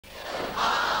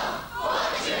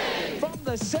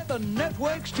the 7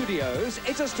 Network Studios,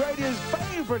 it's Australia's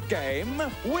favourite game,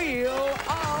 Wheel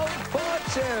of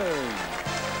Fortune.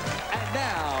 And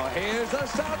now, here's the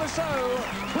star of the show.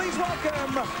 Please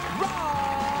welcome Rob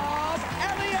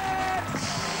Elliott.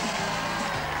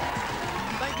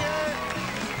 Thank you.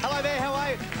 Hello there, how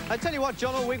are you? I tell you what,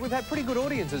 John, all week we've had pretty good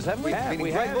audiences, haven't we?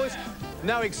 We have. Great voice.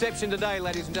 No exception today,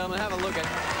 ladies and gentlemen. Have a look at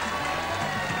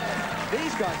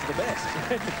these guys are the best.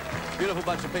 Beautiful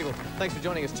bunch of people. Thanks for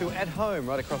joining us too at home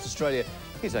right across Australia.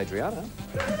 Here's Adriana.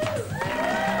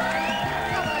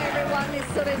 Hello everyone, it's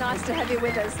really nice to have you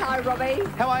with us. Hi Robbie.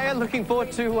 How are you? Looking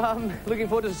forward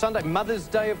to Sunday, Mother's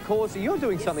Day, of course. You're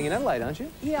doing something in Adelaide, aren't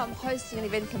you? Yeah, I'm hosting an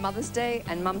event for Mother's Day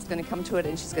and Mum's going to come to it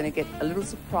and she's going to get a little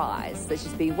surprise that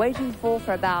she's been waiting for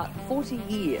about 40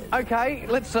 years. Okay,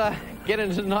 let's get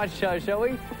into tonight's show, shall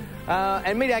we?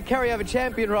 And meet our carryover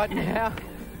champion right now.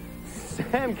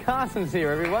 Sam Carson's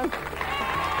here, everyone.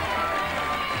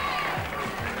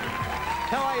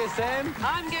 How are you, Sam?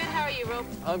 I'm good. How are you, Rob?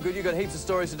 I'm good. You've got heaps of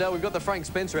stories today. We've got the Frank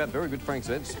Spencer out. Very good Frank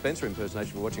Spencer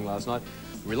impersonation we're watching last night.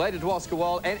 Related to Oscar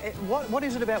Wilde. And what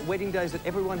is it about wedding days that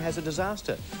everyone has a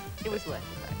disaster? It was worth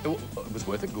it, though. It was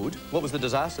worth it. Good. What was the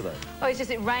disaster, though? Oh, it's just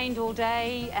it rained all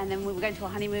day, and then we were going to a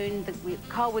honeymoon. The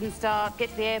car wouldn't start.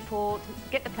 Get to the airport.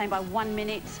 Get the plane by 1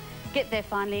 minute. Get there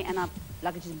finally, and our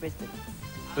luggage is in Brisbane.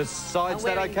 Besides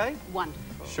that, okay?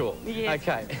 Wonderful. Sure. Yeah.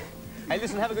 Okay. Hey,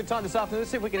 listen, have a good time this afternoon.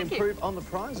 Let's see if we can improve on the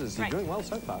prizes. You're doing well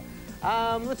so far.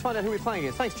 Let's find out who we're playing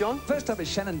against. Thanks, John. First up is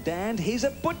Shannon Dand. He's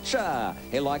a butcher.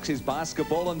 He likes his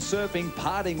basketball and surfing,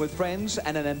 partying with friends,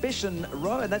 and an ambition,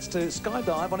 and that's to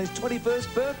skydive on his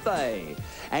 21st birthday.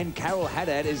 And Carol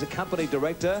Haddad is a company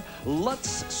director,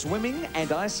 lots swimming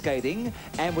and ice skating,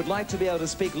 and would like to be able to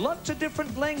speak lots of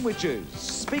different languages,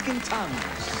 speaking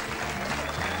tongues.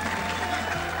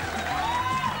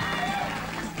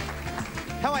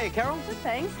 How are you, Carol? Good,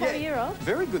 thanks. How are you, Rob?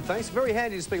 Very good, thanks. Very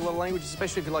handy to speak a lot of languages,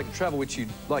 especially if you like to travel, which you'd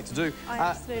like to do. I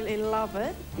absolutely love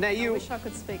it. Now I wish I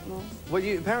could speak more. Well,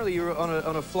 apparently you were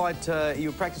on a flight, you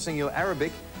were practising your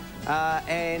Arabic,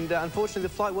 and unfortunately the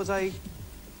flight was a...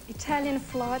 Italian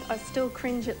flight, I still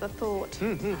cringe at the thought.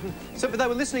 So, but they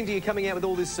were listening to you coming out with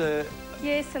all this...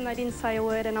 Yes, and they didn't say a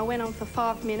word, and I went on for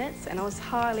 5 minutes, and I was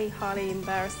highly, highly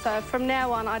embarrassed. So from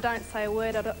now on, I don't say a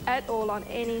word at all on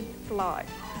any flight.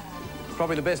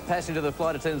 Probably the best passenger the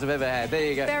flight attendants have ever had. There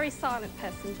you go. Very silent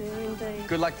passenger, indeed.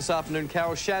 Good luck this afternoon,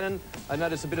 Carol. Shannon, I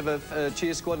noticed a bit of a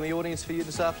cheer squad in the audience for you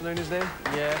this afternoon, is there?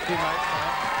 Yeah, a few mates.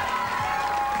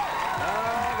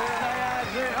 Oh,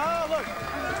 there they are. Oh,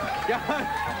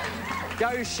 look.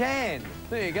 Go Shan.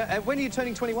 There you go. When are you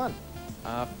turning 21?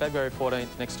 February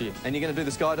 14th next year. And you're going to do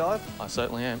the skydive? I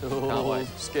certainly am. Can't wait.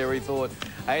 Scary thought.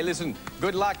 Hey, listen,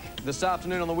 good luck this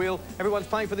afternoon on the wheel. Everyone's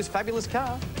playing for this fabulous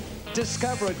car.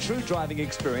 Discover a true driving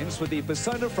experience with the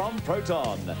Persona from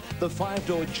Proton. The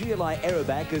 5-door GLI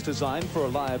aerobag is designed for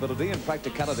reliability and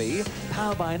practicality,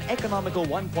 powered by an economical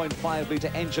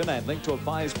 1.5-litre engine and linked to a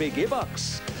 5-speed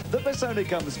gearbox. The Persona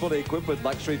comes fully equipped with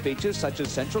luxury features such as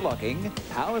central locking,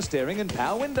 power steering and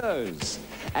power windows.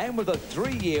 And with a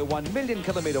 3-year, 1 million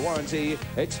kilometre warranty,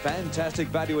 it's fantastic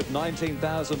value at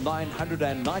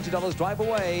 $19,990 drive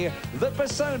away. The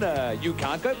Persona, you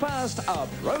can't go past a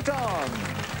Proton.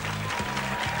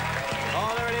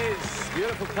 Oh, there it is.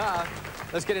 Beautiful car.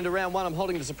 Let's get into round one. I'm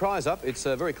holding the surprise up. It's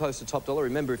very close to top dollar.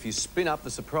 Remember, if you spin up the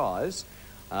surprise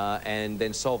and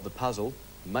then solve the puzzle,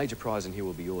 major prize in here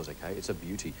will be yours, OK? It's a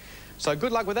beauty. So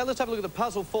good luck with that. Let's have a look at the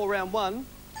puzzle for round one.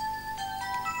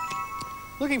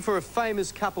 Looking for a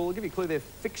famous couple. I'll give you a clue, they're a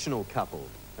fictional couple,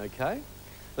 OK?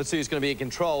 Let's see who's going to be in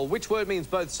control. Which word means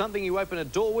both something you open a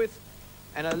door with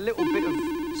and a little bit of...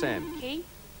 Sam? Key?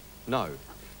 No.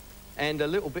 And a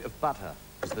little bit of butter.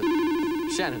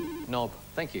 Shannon. Knob.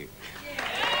 Thank you.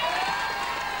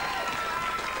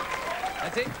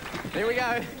 That's it. There we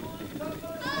go.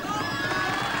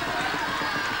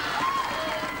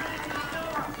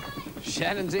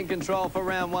 Shannon's in control for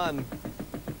round one.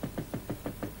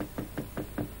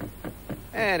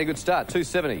 And a good start,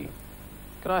 270.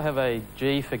 Could I have a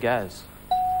G for Gaz?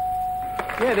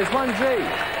 Yeah, there's one G.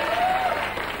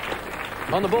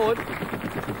 On the board.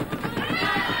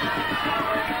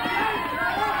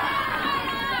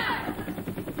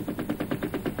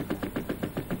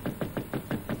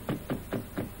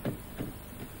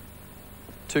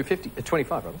 $250,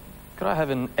 25, brother. Could I have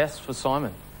an S for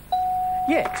Simon?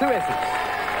 Yeah, 2 S's.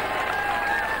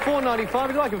 $4.95.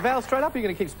 Would you like a vowel straight up, or are you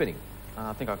going to keep spinning?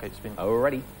 I think I'll keep spinning.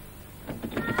 Alrighty.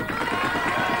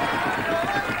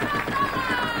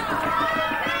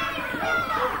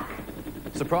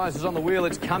 Surprise is on the wheel.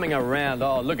 It's coming around.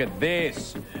 Oh, look at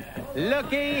this.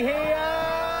 Looky here.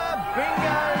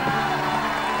 Bingo.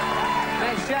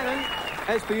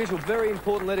 As per usual, very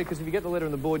important letter, because if you get the letter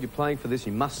on the board, you're playing for this.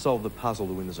 You must solve the puzzle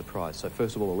to win the surprise. So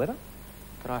first of all, a letter.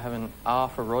 Could I have an R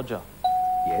for Roger?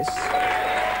 Yes.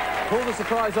 Pull the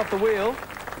surprise off the wheel.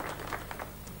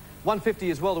 150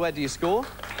 as well to add to your score.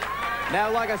 Now,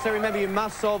 like I said, remember, you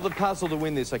must solve the puzzle to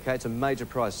win this, OK? It's a major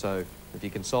prize, so if you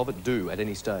can solve it, do at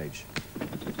any stage.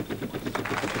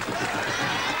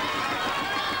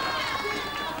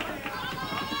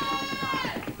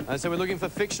 And so we're looking for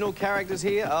fictional characters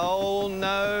here. Oh,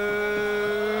 no.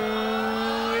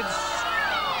 It's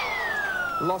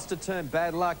lost a turn.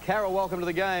 Bad luck. Carol, welcome to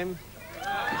the game.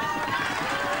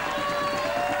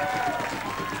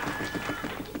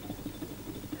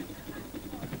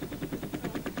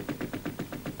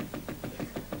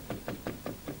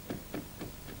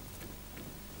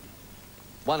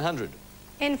 $100.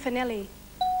 N for Nelly.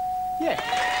 Yeah.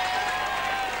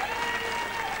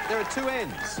 There are two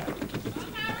N's.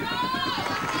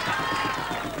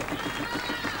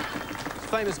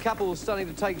 Famous couple starting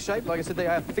to take shape. Like I said, they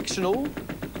are fictional.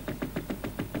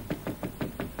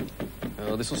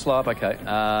 Oh, this will slow up. Okay.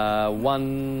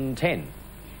 110.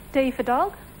 D for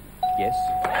dog. Yes.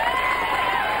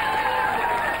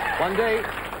 1D.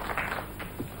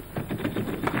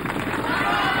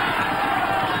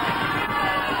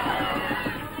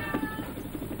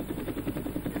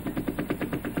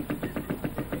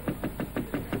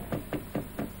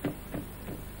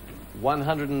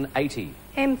 $180.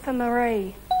 M for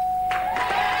Marie.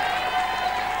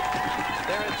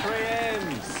 There are three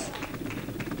M's.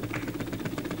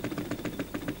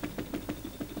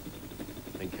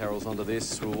 I think Carol's onto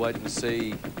this. We'll wait and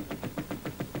see.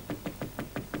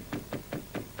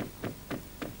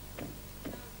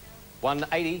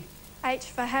 $180. H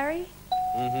for Harry.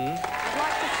 I'd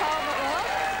like to solve it well.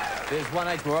 There's one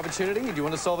H more opportunity. Do you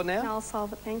want to solve it now? And I'll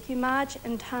solve it, thank you. Marge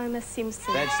and Thomas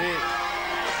Simpson. That's it.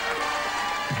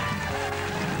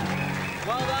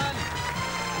 Well done.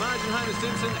 Marge and Homer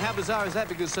Simpson. How bizarre is that?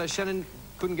 Because Shannon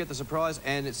couldn't get the surprise,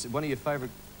 and it's one of your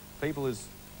favourite people is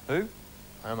who?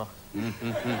 Homer.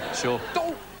 Sure.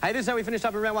 Oh! Hey, this is how we finished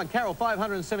up in round one. Carol,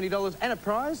 $570 and a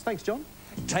prize. Thanks, John.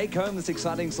 Take home this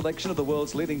exciting selection of the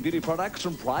world's leading beauty products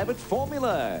from Private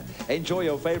Formula. Enjoy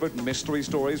your favourite mystery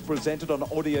stories presented on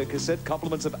audio cassette,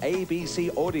 compliments of ABC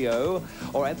Audio,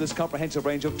 or add this comprehensive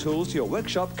range of tools to your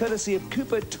workshop, courtesy of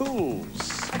Cooper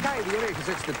Tools. Okay, the audio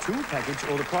cassette's the tool package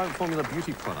or the Private Formula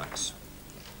beauty products.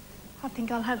 I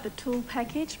think I'll have the tool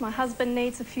package. My husband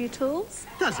needs a few tools.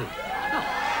 Does it?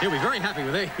 Oh, he'll be very happy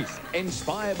with these.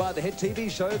 Inspired by the hit TV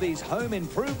show, these home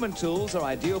improvement tools are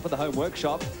ideal for the home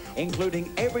workshop,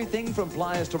 including everything from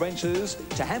pliers to wrenches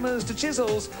to hammers to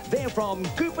chisels. They're from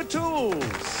Cooper Tools.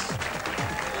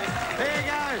 There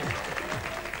you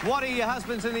go. Waddy, your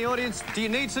husband's in the audience. Do you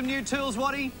need some new tools,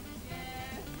 Waddy?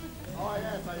 Oh,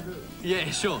 yes, I do. Yeah,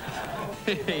 sure.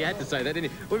 He had to say that, didn't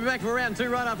he? We'll be back for round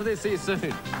two right after this. See you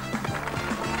soon.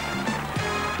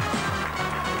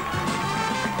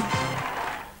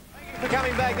 For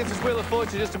coming back, this is Wheel of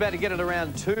Fortune, just about to get it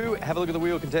around two. Have a look at the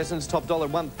wheel, contestants. Top dollar,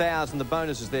 1,000. The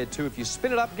bonus is there too. If you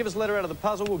spin it up, give us a letter out of the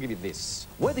puzzle, we'll give you this.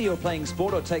 Whether you're playing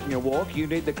sport or taking a walk, you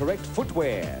need the correct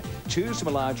footwear. Choose from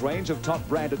a large range of top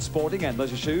branded sporting and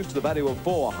leisure shoes to the value of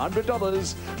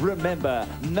 $400. Remember,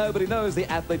 nobody knows the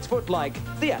athlete's foot like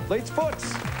the athlete's foot.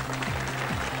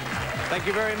 Thank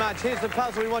you very much. Here's the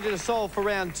puzzle we want you to solve for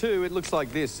round two. It looks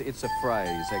like this. It's a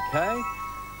phrase, okay?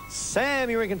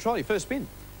 Sam, you're in control. Your first spin.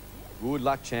 Good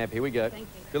luck, champ. Here we go. Thank you.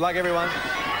 Good luck, everyone.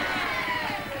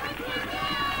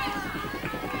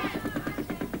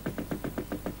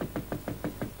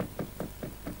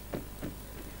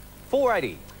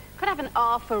 $480. Could I have an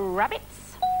R for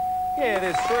rabbits? Yeah,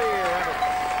 there's three rabbits.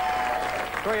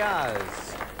 3 R's.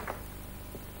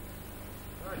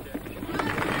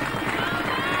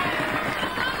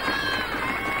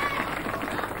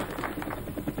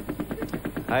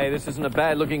 Hey, this isn't a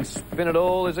bad-looking spin at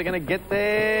all. Is it going to get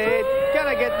there? It's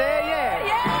going to get there, yeah.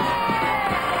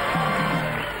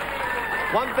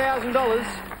 $1,000.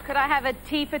 Could I have a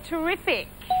T for terrific?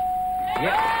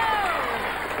 Yep.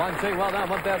 1, 2, well done.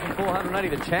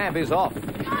 1,480. The champ is off.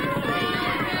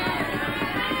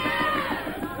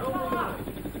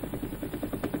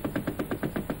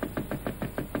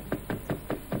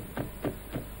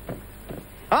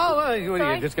 Oh, well,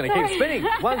 you're just going to keep spinning.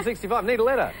 165. Need a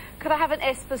letter. Could I have an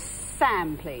S for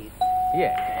Sam, please?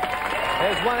 Yeah.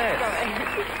 There's one S.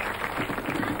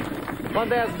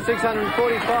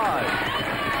 1,645.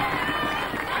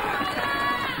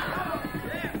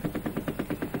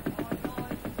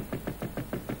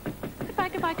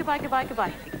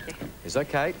 Goodbye. Thank you. It's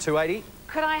okay. 280.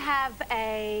 Could I have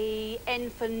a N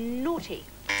for naughty?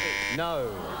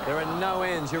 No, there are no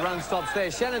ends. Your run stops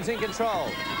there. Shannon's in control.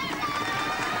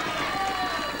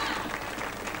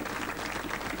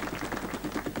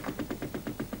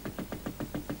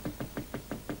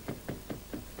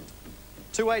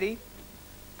 $2.80.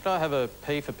 Could I have a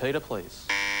P for Peter, please?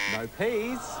 No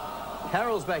P's.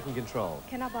 Carol's back in control.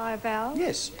 Can I buy a vowel?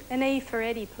 Yes. An E for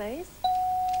Eddie, please.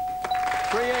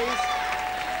 3 E's.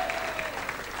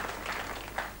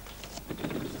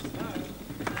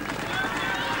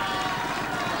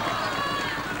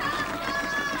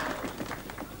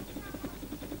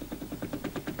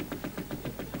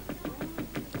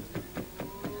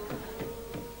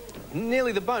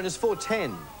 Nearly the bonus,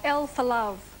 410. L for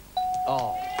love.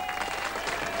 Oh.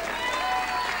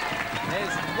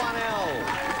 There's 1 L.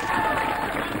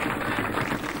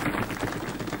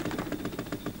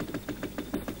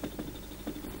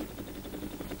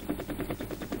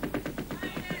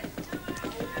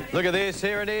 Look at this,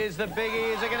 here it is. The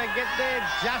biggies are going to get there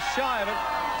just shy of it.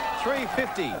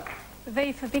 350.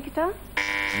 V for Victor.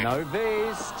 No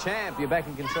V's. Champ, you're back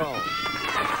in control.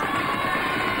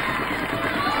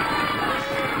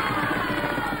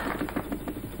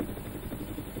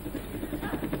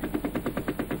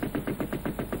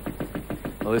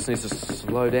 Well, this needs to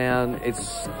slow down.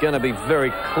 It's going to be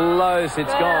very close.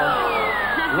 It's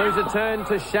gone. Loser turn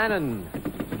to Shannon.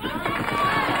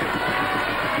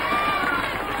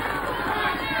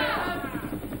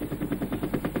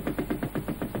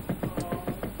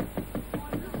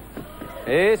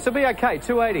 This will be okay,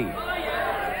 280.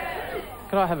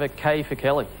 Could I have a K for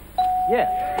Kelly? Yeah.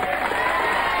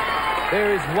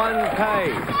 There is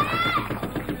 1K.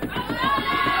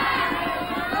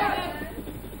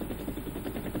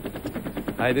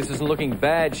 Hey, this isn't looking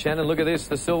bad, Shannon. Look at this.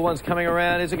 The silver one's coming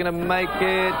around. Is it going to make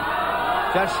it?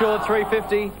 Just short,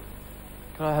 350.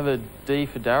 Could I have a D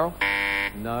for Daryl?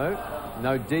 No.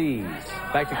 No D's.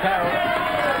 Back to Carol.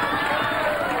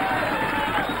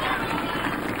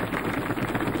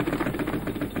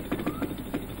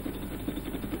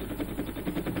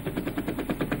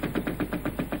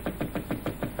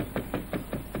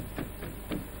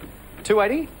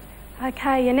 $280.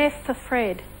 Okay, an F for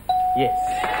Fred. Yes.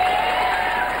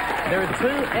 There are 2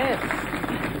 F's.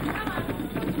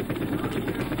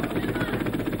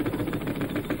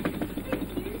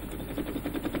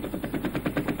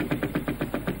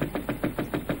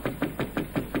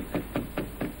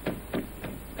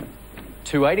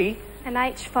 $280. An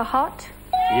H for hot.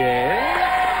 Yeah.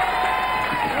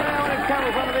 Well, I want to come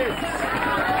with one of this.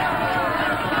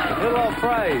 Little old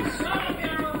phrase.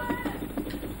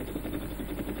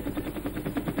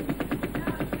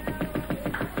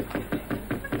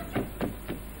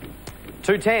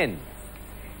 $210.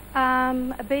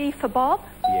 A B for Bob.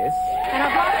 Yes. And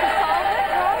I'd like to solve it,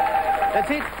 Rob.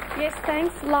 That's it. Yes,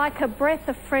 thanks. Like a breath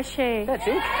of fresh air. That's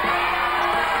it.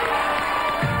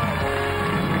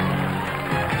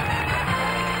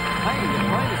 Hey, your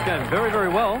brain is going very, very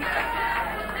well.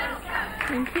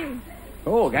 Thank you.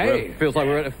 Oh, okay. Well, it feels like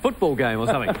we're at a football game or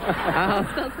something.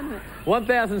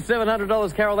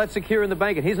 $1,700, Carol. That's secure in the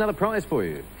bank. And here's another prize for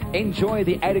you. Enjoy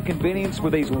the added convenience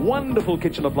with these wonderful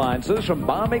kitchen appliances from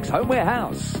Barmix Homeware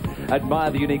House.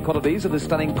 Admire the unique qualities of the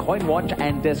stunning coin watch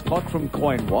and desk clock from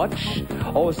Coin Watch.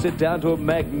 Or sit down to a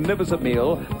magnificent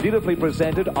meal, beautifully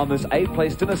presented on this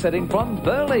 8-place dinner setting from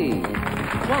Burley.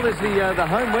 Well, there's the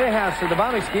home warehouse, the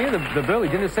Barmix gear, the Burley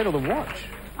dinner set, or the watch.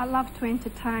 I love to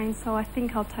entertain, so I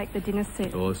think I'll take the dinner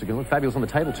set. Oh, it's going to look fabulous on the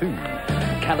table, too.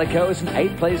 Calico is an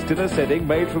 8-place dinner setting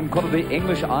made from quality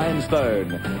English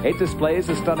ironstone. It displays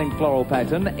a stunning floral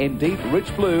pattern in deep,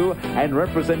 rich blue and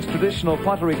represents traditional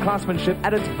pottery craftsmanship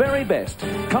at its very best.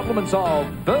 Compliments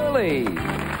of Burley.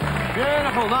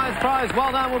 Beautiful, nice prize.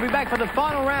 Well done. We'll be back for the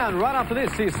final round right after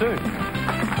this. See you soon.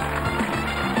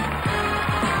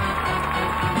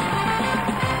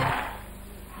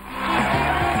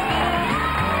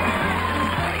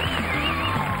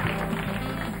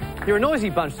 You're a noisy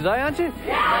bunch today, aren't you?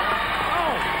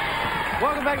 Yeah! Oh.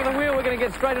 Welcome back to the wheel. We're going to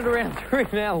get straight into round 3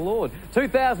 now, Lord.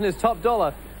 2,000 is top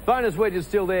dollar. Bonus wedge is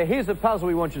still there. Here's the puzzle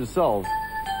we want you to solve.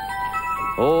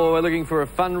 Oh, we're looking for a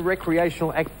fun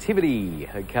recreational activity.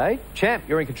 Okay. Champ,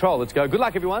 you're in control. Let's go. Good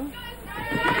luck, everyone.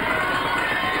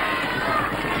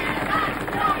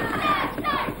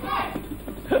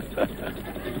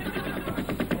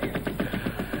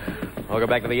 I'll go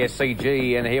back to the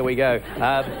SCG, and here we go.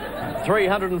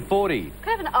 340. Could I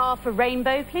have an R for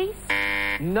rainbow, please?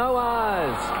 No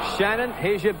R's. Shannon,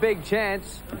 here's your big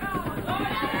chance.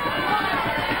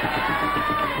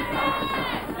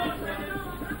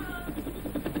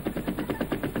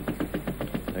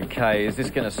 Okay, is this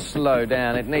going to slow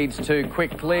down? It needs to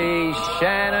quickly.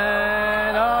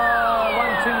 Shannon. Oh,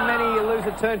 1 too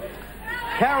a turn.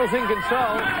 Carol's in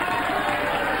control.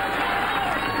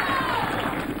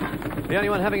 The only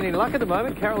one having any luck at the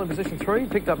moment. Carol in position 3,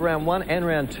 picked up round 1 and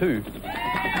round 2.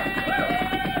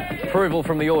 Approval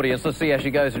from the audience. Let's see how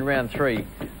she goes in round 3.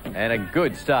 And a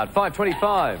good start.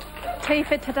 5:25. Tea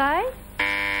for today?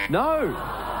 No.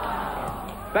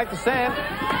 Back to Sam.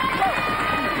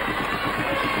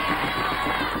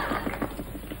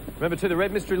 Remember, too, the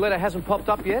red mystery letter hasn't popped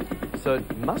up yet, so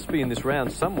it must be in this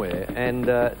round somewhere. And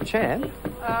Chan.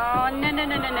 Oh, no.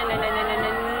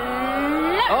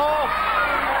 Oh!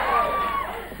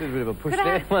 There's a bit of a push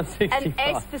there. 165. An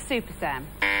S for Super Sam.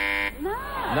 No.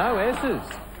 No S's.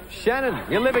 Shannon,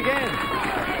 you live again.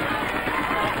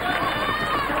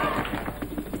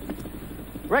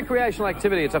 Recreational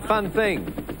activity, it's a fun thing.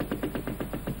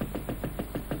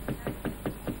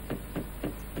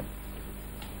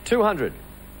 $200.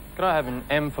 Could I have an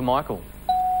M for Michael?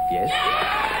 Yes.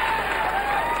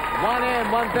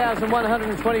 1M,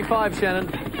 1,125, Shannon.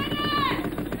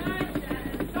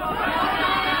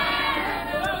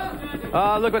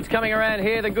 Oh, look what's coming around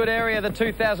here. The good area, the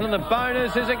 2,000 and the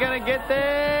bonus. Is it going to get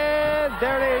there?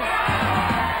 There it is.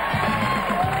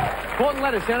 Important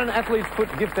letter, Shannon. Athlete's foot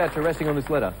gift voucher resting on this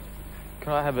letter.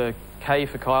 Could I have a K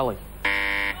for Kylie?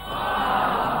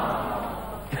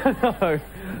 No.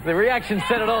 The reaction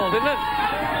said it all, didn't it?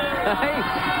 Hey.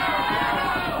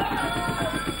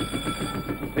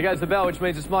 There goes the bell, which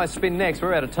means it's my spin next.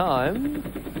 We're out of time.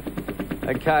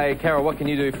 Okay, Carol, what can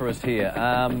you do for us here?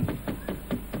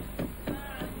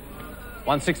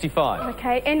 165.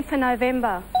 Okay, N for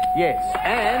November. Yes,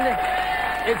 and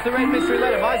it's the red mystery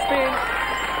letter. My spin.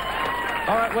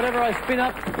 All right, whatever I spin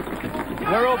up,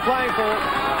 we're all playing for.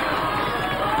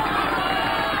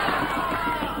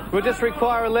 We'll just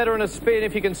require a letter and a spin.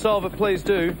 If you can solve it, please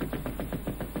do.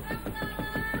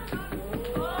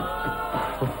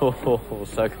 Oh,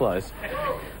 so close.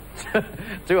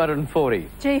 240.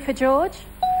 G for George.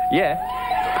 Yeah.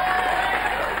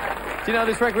 Do you know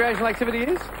what this recreational activity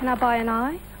is? Can I buy an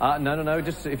eye? No.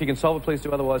 Just if you can solve it, please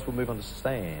do. Otherwise, we'll move on to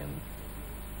Sam.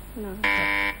 No.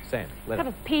 Sam, Got letter.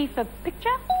 a P for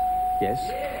picture? Yes.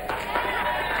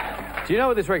 Do you know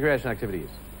what this recreational activity is?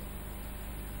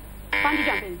 Bungee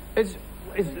jumping.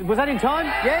 Was that in time?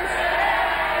 Yes?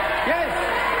 Yes,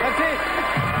 that's it.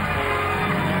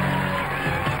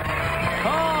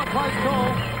 Oh, close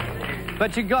call.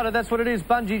 But you got it, that's what it is,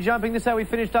 bungee jumping. This is how we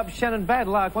finished up. Shannon, bad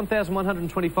luck,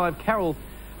 1,125. Carol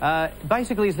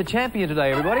basically is the champion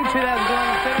today, everybody.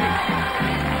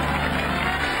 2,170.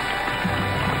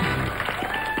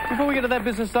 Before we get to that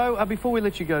business, though, before we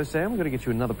let you go, Sam, we've got to get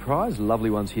you another prize. Lovely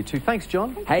ones here, too. Thanks,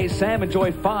 John. Hey, Sam,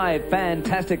 enjoy 5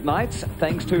 fantastic nights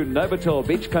thanks to Novotel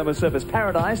Beachcomber Surface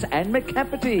Paradise and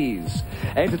McCafferty's.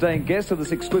 Entertain guests of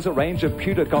this exquisite range of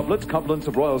pewter goblets, compliments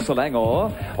of Royal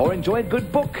Selangor, or enjoy a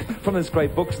good book from this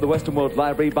great books of the Western World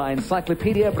Library by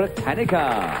Encyclopedia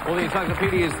Britannica. Well, the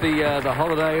encyclopedia is the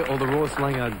holiday or the Royal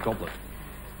Selangor goblet.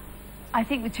 I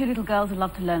think the 2 little girls would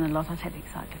love to learn a lot. I'll take the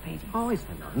encyclopedia. Oh, is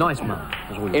that nice, Mum?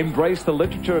 Embrace the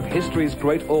literature of history's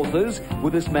great authors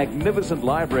with this magnificent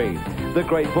library. The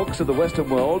Great Books of the Western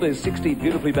World is 60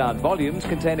 beautifully bound volumes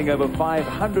containing over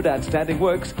 500 outstanding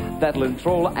works that'll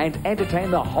enthrall and entertain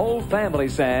the whole family,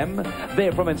 Sam.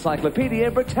 They're from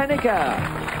Encyclopedia Britannica.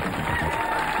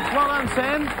 Well done,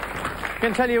 Sam. I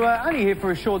can tell you, only here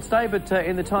for a short stay, but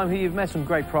in the time here, you've met some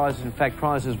great prizes. In fact,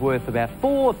 prizes worth about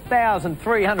 $4,300.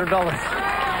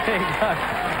 There you go.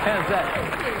 How's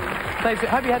that? Thanks.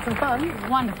 Hope you had some fun.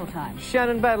 Wonderful time.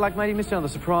 Shannon, bad luck, mate. You missed out on the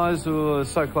surprise. Oh,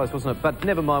 so close, wasn't it? But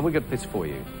never mind, we got this for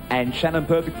you. And Shannon,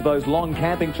 perfect for those long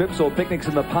camping trips or picnics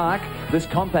in the park. This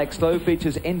compact stove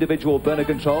features individual burner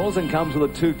controls and comes with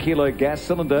a 2-kilo gas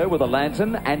cylinder with a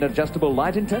lantern and adjustable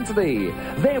light intensity.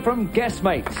 They're from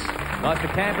Gasmates. Nice for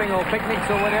camping or picnics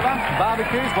or whatever.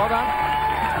 Barbecues, well done.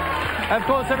 Of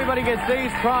course, everybody gets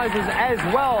these prizes as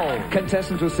well.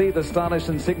 Contestants receive the stylish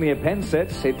insignia pen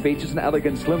sets. It features an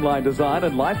elegant slimline design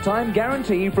and lifetime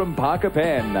guarantee from Parker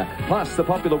Pen. Plus, the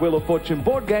popular Wheel of Fortune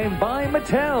board game by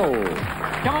Mattel.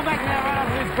 Come on back now, right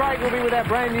after this break. We'll be with our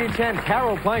brand new champ,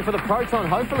 Carol, playing for the Proton,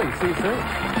 hopefully. See you soon.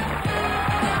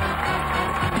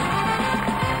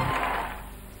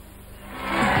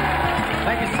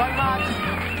 Thank you so much.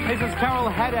 This is Carol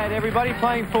Haddad, everybody,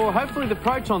 playing for, hopefully, the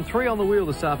Proton. 3 on the wheel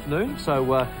this afternoon.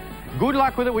 So, good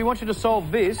luck with it. We want you to solve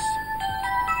this.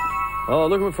 Oh,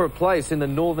 looking for a place in the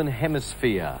Northern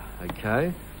Hemisphere.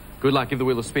 Okay. Good luck. Give the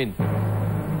wheel a spin.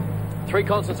 3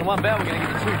 constants and 1 vowel. We're going to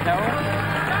get the 2, Carol,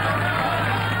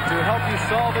 to help you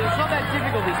solve it. It's not that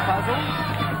difficult, this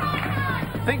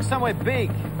puzzle. Think somewhere big.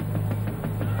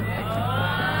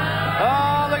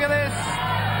 Oh, look at this.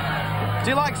 Do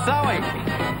you like sewing?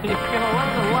 You're going to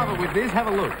learn to love it with this. Have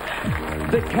a look.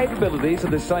 The capabilities of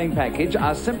the sewing package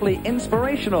are simply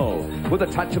inspirational. With a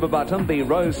touch of a button, the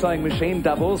Rose sewing machine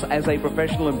doubles as a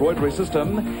professional embroidery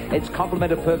system. It's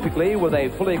complemented perfectly with a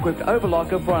fully equipped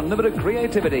overlocker for unlimited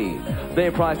creativity.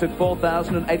 They're priced at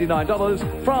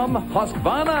 $4,089 from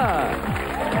Husqvarna.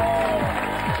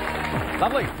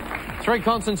 Lovely. 3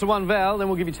 consonants and 1 vowel, then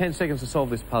we'll give you 10 seconds to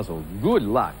solve this puzzle. Good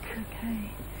luck.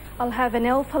 Okay. I'll have an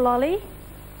L for lolly,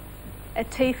 a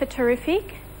T for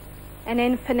terrific, an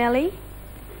N for Nelly,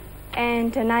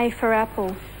 and an A for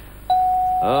apple.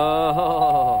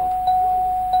 Oh.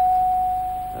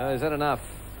 Is that enough?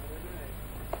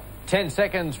 10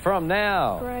 seconds from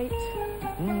now. Great.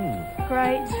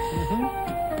 Great.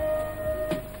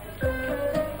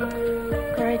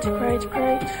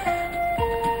 Great.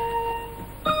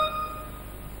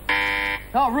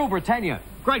 Oh, Rule Britannia.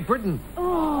 Great Britain.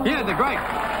 Oh. Yeah, they're great.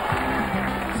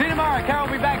 See you tomorrow. Carol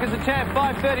will be back as the champ,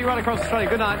 5:30 right across Australia.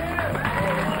 Good night.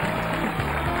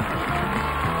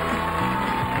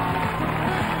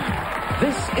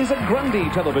 This is a Grundy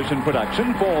television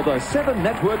production for the 7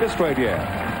 Network Australia.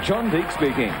 John Deek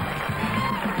speaking.